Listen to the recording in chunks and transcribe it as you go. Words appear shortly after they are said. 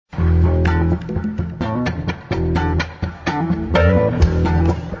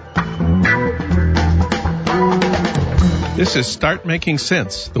This is Start Making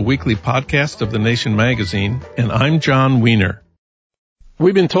Sense, the weekly podcast of The Nation magazine, and I'm John Wiener.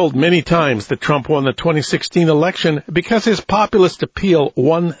 We've been told many times that Trump won the 2016 election because his populist appeal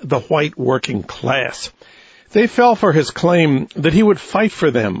won the white working class. They fell for his claim that he would fight for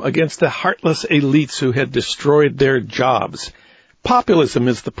them against the heartless elites who had destroyed their jobs. Populism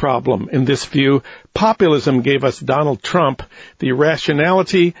is the problem in this view. Populism gave us Donald Trump, the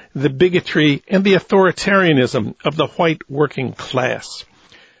irrationality, the bigotry, and the authoritarianism of the white working class.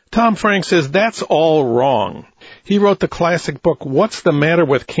 Tom Frank says that's all wrong. He wrote the classic book, What's the Matter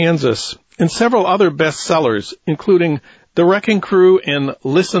with Kansas, and several other bestsellers, including The Wrecking Crew and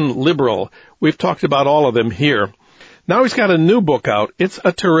Listen Liberal. We've talked about all of them here. Now he's got a new book out. It's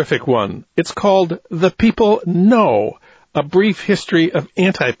a terrific one. It's called The People Know, A Brief History of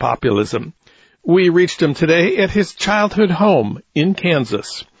Anti-Populism. We reached him today at his childhood home in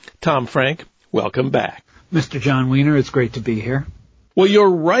Kansas. Tom Frank, welcome back. Mr. John Wiener, it's great to be here. Well, your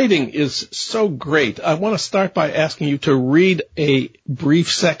writing is so great. I want to start by asking you to read a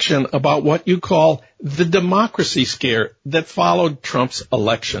brief section about what you call the democracy scare that followed Trump's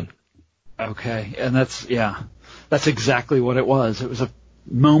election. Okay, and that's exactly what it was. It was a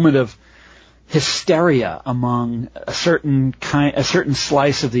moment of hysteria among a certain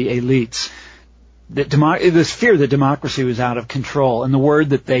slice of the elites. This fear that democracy was out of control, and the word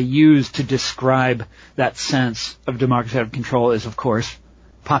that they used to describe that sense of democracy out of control is, of course,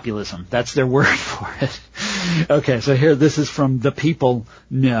 populism. That's their word for it. Okay, so here, this is from The People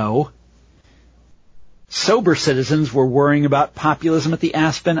Know. Sober citizens were worrying about populism at the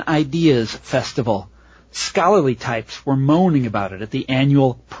Aspen Ideas Festival. Scholarly types were moaning about it at the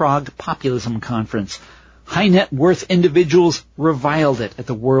annual Prague Populism Conference. High-net-worth individuals reviled it at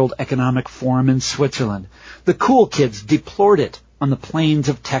the World Economic Forum in Switzerland. The cool kids deplored it on the plains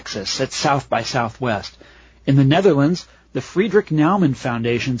of Texas at South by Southwest. In the Netherlands, the Friedrich Naumann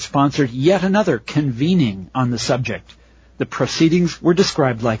Foundation sponsored yet another convening on the subject. The proceedings were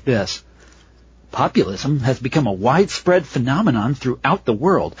described like this. Populism has become a widespread phenomenon throughout the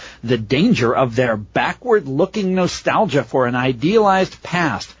world. The danger of their backward-looking nostalgia for an idealized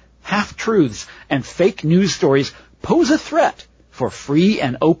past, half-truths, and fake news stories pose a threat for free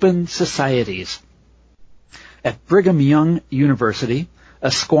and open societies. At Brigham Young University,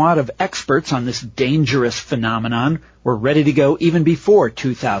 a squad of experts on this dangerous phenomenon were ready to go even before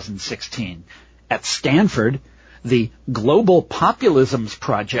 2016. At Stanford, the Global Populisms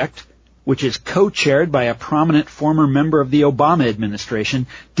Project, which is co-chaired by a prominent former member of the Obama administration,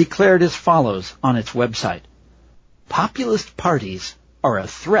 declared as follows on its website. Populist parties are a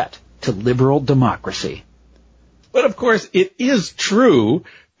threat to liberal democracy. But of course, it is true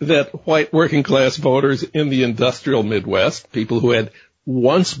that white working class voters in the industrial Midwest, people who had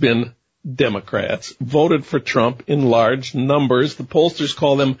once been Democrats, voted for Trump in large numbers. The pollsters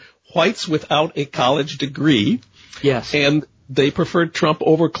call them whites without a college degree. Yes. And they preferred Trump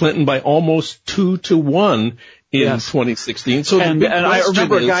over Clinton by almost 2-1 in 2016. So and I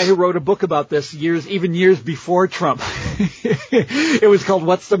remember a guy who wrote a book about this years before Trump. It was called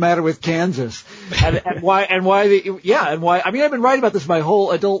 "What's the Matter with Kansas?" and why. I mean, I've been writing about this my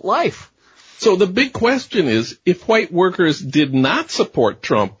whole adult life. So the big question is, if white workers did not support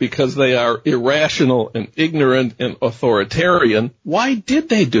Trump because they are irrational and ignorant and authoritarian, why did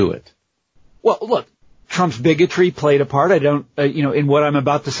they do it? Well, look. Trump's bigotry played a part. I don't, in what I'm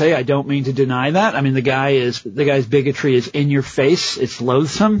about to say, I don't mean to deny that. I mean, the guy's bigotry is in your face. It's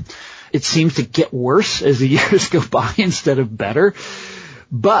loathsome. It seems to get worse as the years go by instead of better.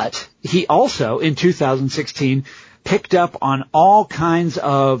 But he also, in 2016, picked up on all kinds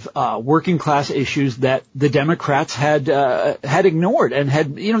of working class issues that the Democrats had ignored, and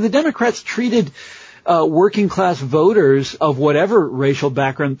the Democrats treated working class voters of whatever racial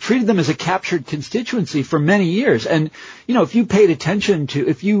background, treated them as a captured constituency for many years. And, if you paid attention to,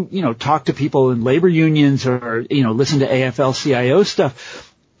 if you talk to people in labor unions or, listen to AFL-CIO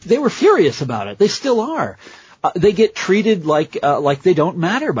stuff, they were furious about it. They still are. They get treated like they don't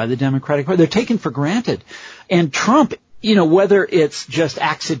matter by the Democratic Party. They're taken for granted. And Trump, whether it's just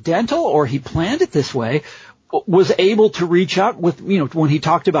accidental or he planned it this way, was able to reach out with, when he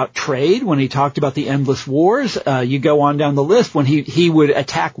talked about trade, when he talked about the endless wars, you go on down the list, when he would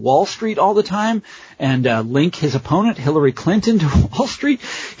attack Wall Street all the time and link his opponent, Hillary Clinton, to Wall Street.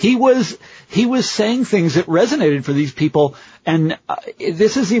 He was saying things that resonated for these people, and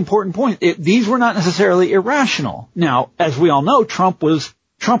this is the important point. These were not necessarily irrational. Now, as we all know, Trump was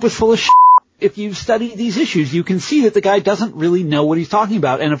full of shit. if you study these issues, you can see that the guy doesn't really know what he's talking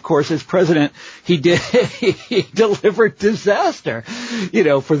about. And of course, as president, he delivered disaster,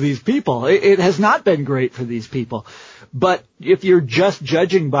 for these people. It has not been great for these people. But if you're just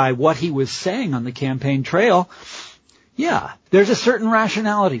judging by what he was saying on the campaign trail, yeah, there's a certain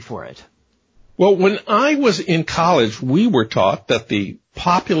rationality for it. Well, when I was in college, we were taught that the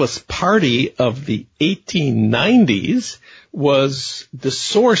Populist Party of the 1890s was the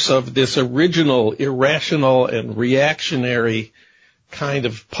source of this original, irrational, and reactionary kind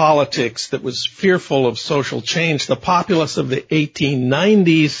of politics that was fearful of social change. The populists of the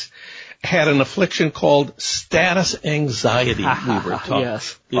 1890s had an affliction called status anxiety, we were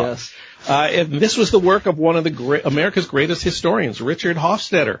taught. Yes. And this was the work of one of America's greatest historians, Richard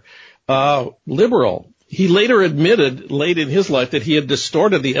Hofstadter, liberal. He later admitted, late in his life, that he had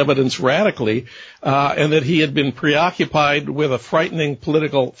distorted the evidence radically, and that he had been preoccupied with a frightening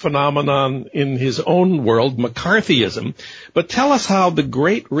political phenomenon in his own world, McCarthyism. But tell us how the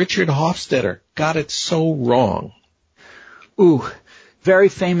great Richard Hofstadter got it so wrong. Very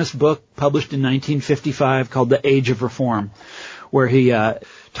famous book published in 1955 called The Age of Reform, where he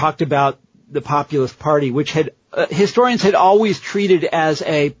talked about the Populist Party, which historians had always treated as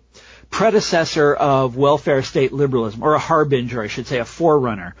a predecessor of welfare state liberalism, or a harbinger, I should say, a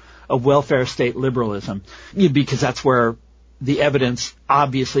forerunner of welfare state liberalism, because that's where the evidence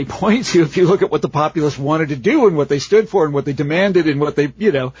obviously points you. If you look at what the populists wanted to do and what they stood for and what they demanded and what they,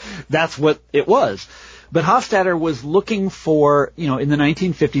 that's what it was. But Hofstadter was looking for, in the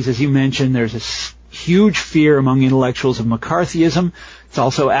 1950s, as you mentioned, there's this huge fear among intellectuals of McCarthyism. It's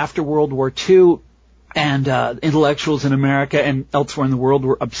also after World War II. And intellectuals in America and elsewhere in the world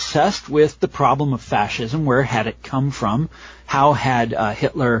were obsessed with the problem of fascism. Where had it come from? How had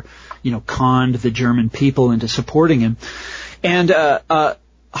Hitler, conned the German people into supporting him? And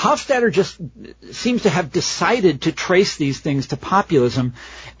Hofstadter just seems to have decided to trace these things to populism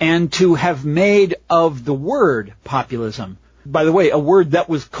and to have made of the word populism, by the way, a word that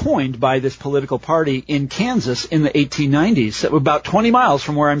was coined by this political party in Kansas in the 1890s. So about 20 miles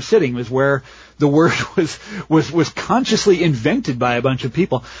from where I'm sitting was where the word was consciously invented by a bunch of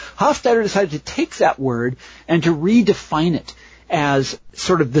people. Hofstadter decided to take that word and to redefine it as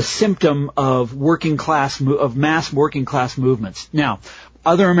sort of the symptom of mass working class movements. Now,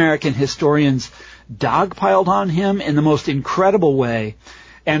 other American historians dogpiled on him in the most incredible way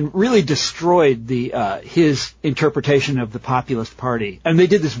and really destroyed his interpretation of the Populist Party. And they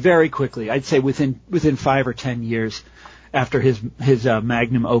did this very quickly. I'd say within 5 or 10 years after his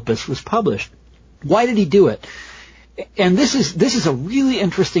magnum opus was published. Why did he do it? And this is a really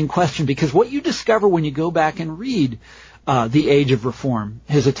interesting question, because what you discover when you go back and read The Age of Reform,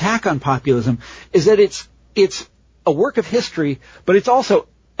 his attack on populism, is that it's a work of history, but it's also,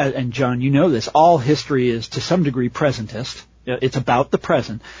 and John, you know this, all history is to some degree presentist. It's about the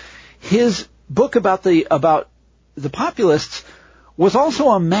present. His book about the populists was also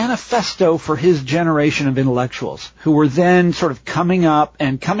a manifesto for his generation of intellectuals who were then sort of coming up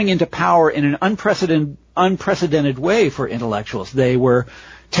and coming into power in an unprecedented way for intellectuals. They were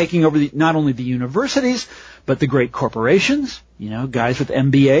taking over not only the universities, but the great corporations. Guys with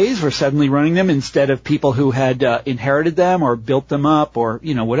MBAs were suddenly running them instead of people who had inherited them or built them up or,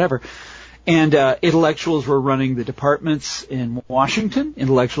 whatever. And intellectuals were running the departments in Washington.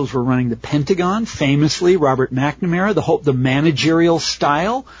 Intellectuals were running the Pentagon. Famously, Robert McNamara, the managerial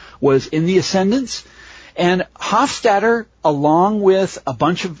style was in the ascendance. And Hofstadter, along with a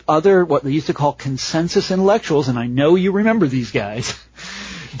bunch of other, what they used to call consensus intellectuals, and I know you remember these guys,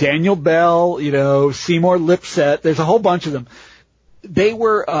 Daniel Bell, Seymour Lipset, there's a whole bunch of them. They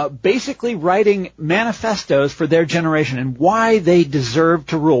were basically writing manifestos for their generation and why they deserved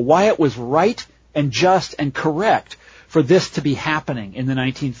to rule, why it was right and just and correct for this to be happening in the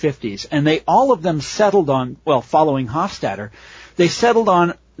 1950s. And all of them settled on, following Hofstadter, they settled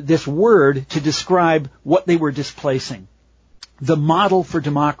on this word to describe what they were displacing. The model for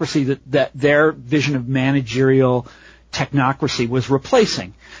democracy that their vision of managerial technocracy was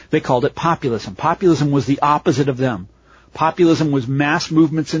replacing. They called it populism. Populism was the opposite of them. Populism was mass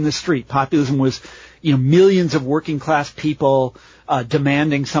movements in the street. Populism was, millions of working class people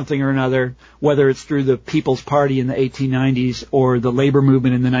demanding something or another, whether it's through the People's Party in the 1890s or the labor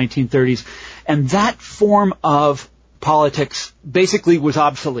movement in the 1930s. And that form of politics basically was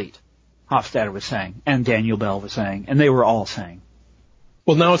obsolete, Hofstadter was saying, and Daniel Bell was saying, and they were all saying.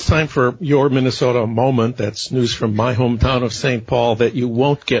 Well, now it's time for your Minnesota moment. That's news from my hometown of St. Paul that you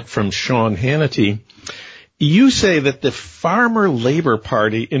won't get from Sean Hannity. You say that the Farmer Labor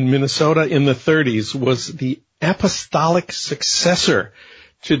Party in Minnesota in the 30s was the apostolic successor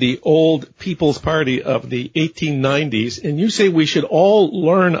to the old People's Party of the 1890s, and you say we should all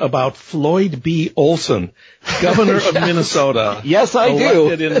learn about Floyd B. Olson, governor of Minnesota. Yes, I do.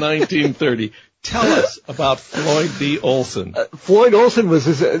 Elected in 1930. Tell us about Floyd B. Olson. Floyd Olson was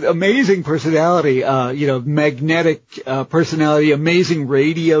this amazing personality, magnetic personality, amazing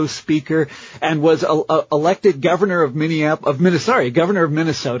radio speaker, and was elected governor of governor of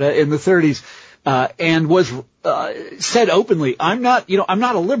Minnesota in the 30s, and was said openly, I'm not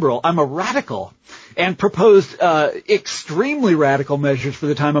a liberal, I'm a radical, and proposed extremely radical measures for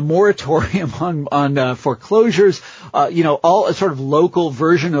the time, a moratorium on foreclosures, all a sort of local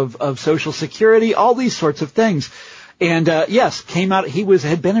version of Social Security, all these sorts of things. And came out. He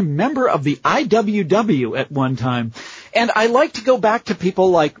had been a member of the IWW at one time. And I like to go back to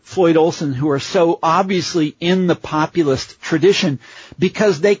people like Floyd Olson, who are so obviously in the populist tradition,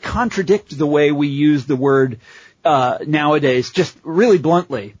 because they contradict the way we use the word nowadays, just really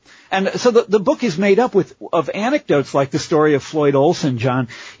bluntly. And so the book is made up of anecdotes like the story of Floyd Olson, John.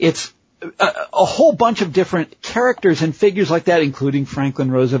 It's a whole bunch of different characters and figures like that, including Franklin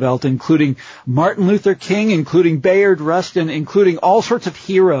Roosevelt, including Martin Luther King, including Bayard Rustin, including all sorts of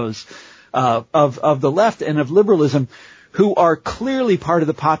heroes of the left and of liberalism, who are clearly part of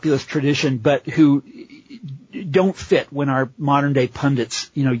the populist tradition, but who don't fit when our modern day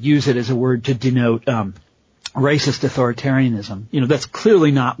pundits, use it as a word to denote racist authoritarianism. That's clearly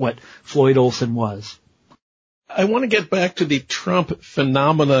not what Floyd Olson was. I want to get back to the Trump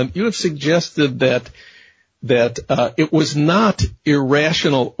phenomenon. You have suggested that it was not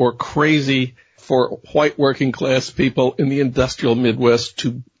irrational or crazy for white working class people in the industrial Midwest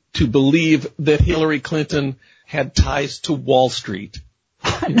to believe that Hillary Clinton had ties to Wall Street.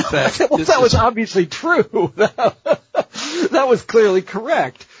 In fact, that was obviously true. That was clearly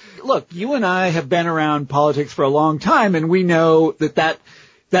correct. Look, you and I have been around politics for a long time, and we know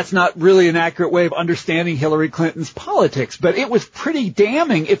that's not really an accurate way of understanding Hillary Clinton's politics, but it was pretty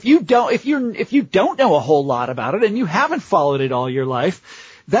damning. If you don't know a whole lot about it and you haven't followed it all your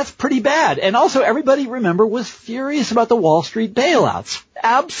life, that's pretty bad. And also, everybody, remember, was furious about the Wall Street bailouts.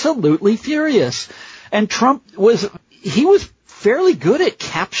 Absolutely furious. And Trump was fairly good at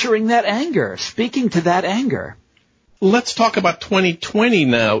capturing that anger, speaking to that anger. Let's talk about 2020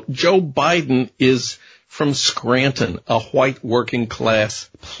 now. Joe Biden is from Scranton, a white working class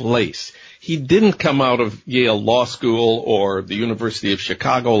place. He didn't come out of Yale Law School or the University of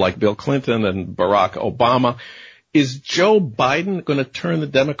Chicago like Bill Clinton and Barack Obama. Is Joe Biden going to turn the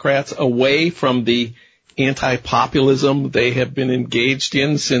Democrats away from the anti-populism they have been engaged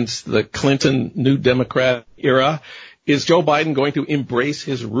in since the Clinton New Democrat era? Is Joe Biden going to embrace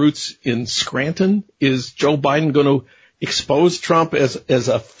his roots in Scranton? Is Joe Biden going to expose Trump as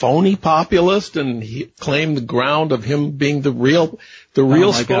a phony populist and claim the ground of him being the real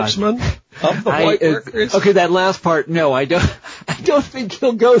spokesman of the white workers? Okay, that last part, no, I don't think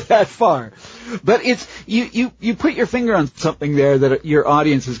he'll go that far. But it's you put your finger on something there that your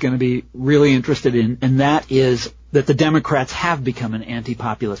audience is going to be really interested in, and that is that the Democrats have become an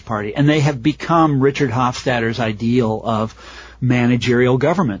anti-populist party, and they have become Richard Hofstadter's ideal of managerial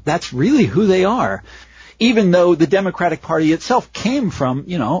government. That's really who they are. Even though the Democratic Party itself came from,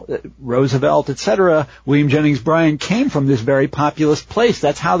 Roosevelt, etc., William Jennings Bryan came from this very populist place.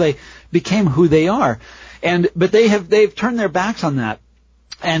 That's how they became who they are. But they've turned their backs on that.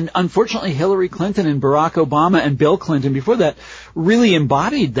 And unfortunately, Hillary Clinton and Barack Obama and Bill Clinton before that really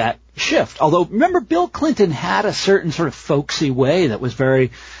embodied that shift. Although, remember, Bill Clinton had a certain sort of folksy way that was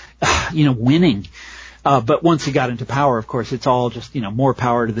very, winning. But once he got into power, of course, it's all just, more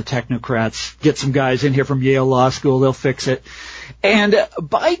power to the technocrats. Get some guys in here from Yale Law School, they'll fix it. And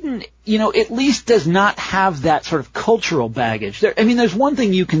Biden, at least does not have that sort of cultural baggage. There's one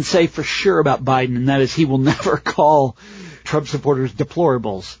thing you can say for sure about Biden, and that is he will never call Trump supporters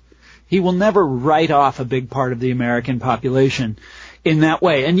deplorables. He will never write off a big part of the American population in that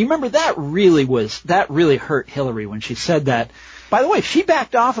way. And you remember that really hurt Hillary when she said that. By the way, she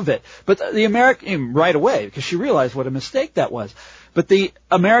backed off of it, but the American, right away, because she realized what a mistake that was. But the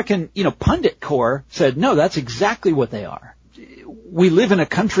American, pundit corps said, no, that's exactly what they are. We live in a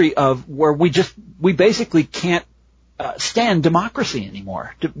country where we basically can't stand democracy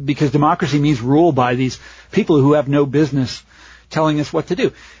anymore, because democracy means rule by these people who have no business telling us what to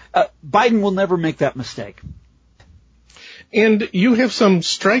do. Biden will never make that mistake. And you have some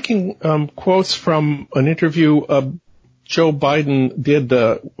striking quotes from an interview Joe Biden did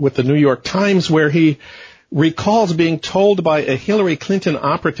with the New York Times, where he recalls being told by a Hillary Clinton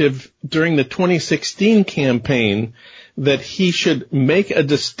operative during the 2016 campaign that he should make a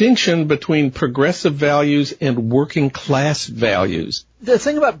distinction between progressive values and working class values. the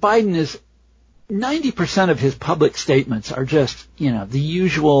thing about Biden is 90% of his public statements are just, the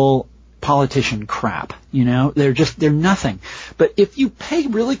usual politician crap, they're nothing. But if you pay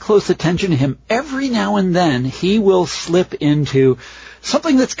really close attention to him, every now and then he will slip into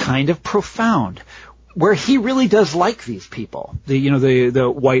something that's kind of profound, where he really does like these people,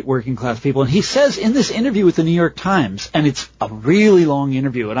 the white working class people. And he says in this interview with the New York Times, and it's a really long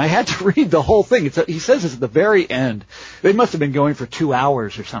interview, and I had to read the whole thing. He says it's at the very end. They must have been going for 2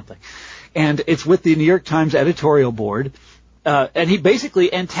 hours or something. And it's with the New York Times editorial board. And he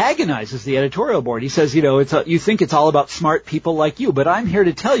basically antagonizes the editorial board. He says, you think it's all about smart people like you, but I'm here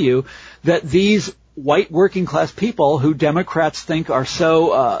to tell you that these white working class people who Democrats think are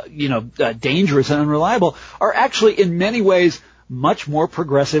so, dangerous and unreliable are actually in many ways much more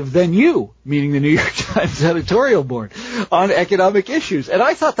progressive than you, meaning the New York Times editorial board, on economic issues. And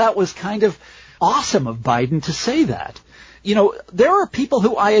I thought that was kind of awesome of Biden to say that. There are people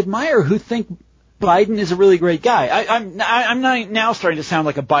who I admire who think Biden is a really great guy. I'm not now starting to sound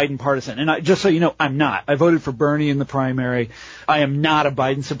like a Biden partisan, and just so you know, I'm not. I voted for Bernie in the primary. I am not a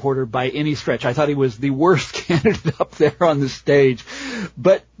Biden supporter by any stretch. I thought he was the worst candidate up there on the stage,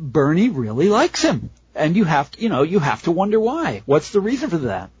 but Bernie really likes him, and you have to wonder why. What's the reason for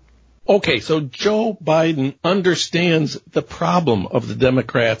that? Okay, so Joe Biden understands the problem of the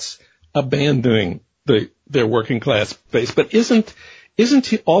Democrats abandoning their working class base, but isn't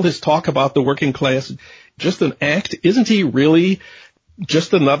all his talk about the working class just an act? Isn't he really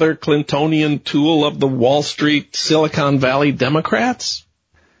just another Clintonian tool of the Wall Street, Silicon Valley Democrats?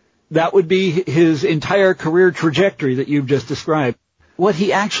 That would be his entire career trajectory that you've just described. What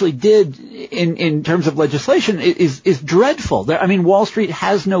he actually did in terms of legislation is dreadful. Wall Street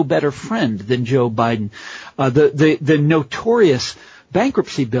has no better friend than Joe Biden. The notorious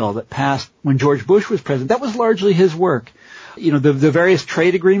bankruptcy bill that passed when George Bush was president, that was largely his work. The various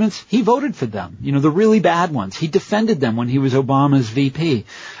trade agreements, he voted for them. The really bad ones. He defended them when he was Obama's VP.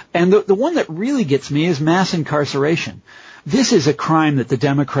 And the one that really gets me is mass incarceration. This is a crime that the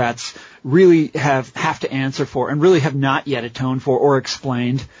Democrats really have to answer for and really have not yet atoned for or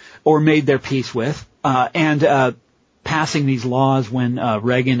explained or made their peace with. And passing these laws when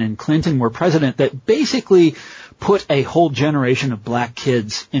Reagan and Clinton were president that basically put a whole generation of black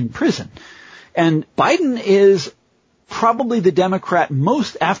kids in prison. And Biden is probably the Democrat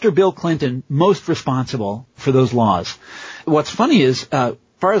most, after Bill Clinton, most responsible for those laws. What's funny is, as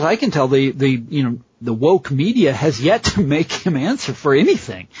far as I can tell, the woke media has yet to make him answer for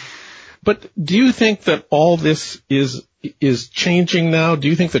anything. But do you think that all this is changing now? Do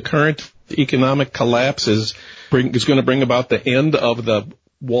you think the current economic collapse is going to bring about the end of the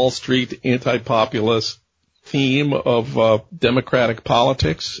Wall Street anti-populist theme of democratic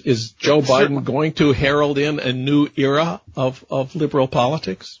politics? Is Joe Biden going to herald in a new era of liberal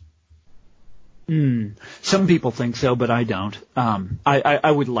politics? Some people think so, but I don't.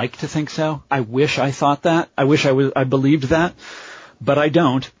 I would like to think so. I wish I thought that. I wish I believed that, but I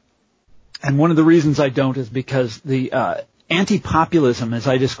don't. And one of the reasons I don't is because the anti-populism, as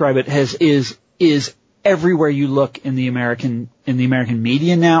I describe it, is everywhere you look in the American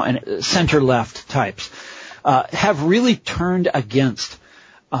media now, and center-left types have really turned against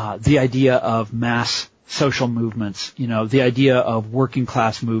the idea of mass social movements, the idea of working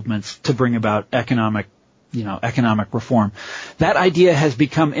class movements to bring about economic reform. That idea has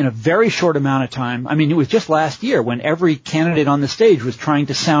become, in a very short amount of time, it was just last year when every candidate on the stage was trying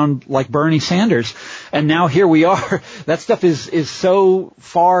to sound like Bernie Sanders, and now here we are. That stuff is so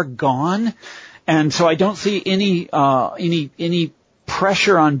far gone, and so I don't see any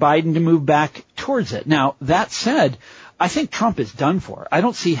pressure on Biden to move back towards it. Now, that said, I think Trump is done for. I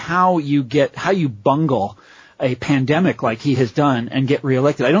don't see how you bungle a pandemic like he has done and get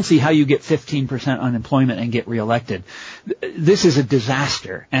reelected. I don't see how you get 15% unemployment and get reelected. This is a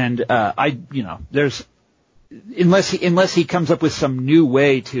disaster. And, unless he comes up with some new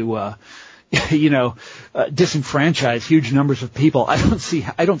way to, disenfranchise huge numbers of people,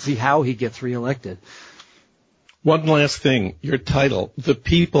 I don't see how he gets reelected. One last thing, your title, The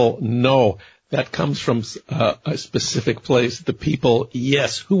People Know, that comes from a specific place, The People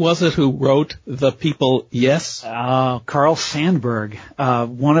Yes. Who was it who wrote The People Yes? Carl Sandburg,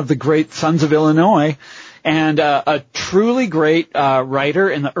 one of the great sons of Illinois, and a truly great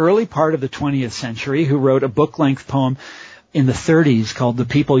writer in the early part of the 20th century who wrote a book-length poem in the 30s called The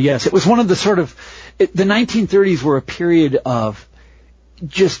People Yes. It was one of the the 1930s were a period of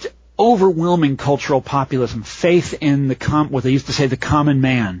just overwhelming cultural populism, faith in what they used to say, the common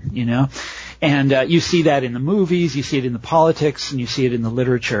man, And you see that in the movies, you see it in the politics, and you see it in the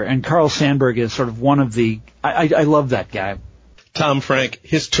literature. And Carl Sandburg is sort of one of the I love that guy. Tom Frank.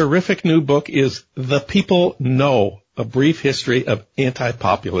 His terrific new book is The People Know, A Brief History of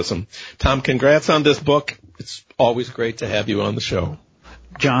Anti-Populism. Tom, congrats on this book. It's always great to have you on the show.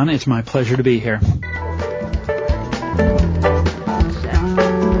 John, it's my pleasure to be here.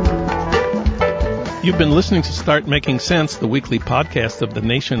 You've been listening to Start Making Sense, the weekly podcast of The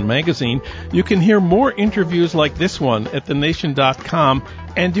Nation magazine. You can hear more interviews like this one at thenation.com,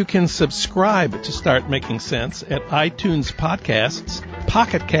 and you can subscribe to Start Making Sense at iTunes Podcasts,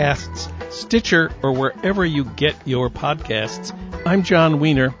 Pocket Casts, Stitcher, or wherever you get your podcasts. I'm John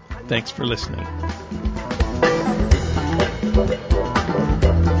Wiener. Thanks for listening.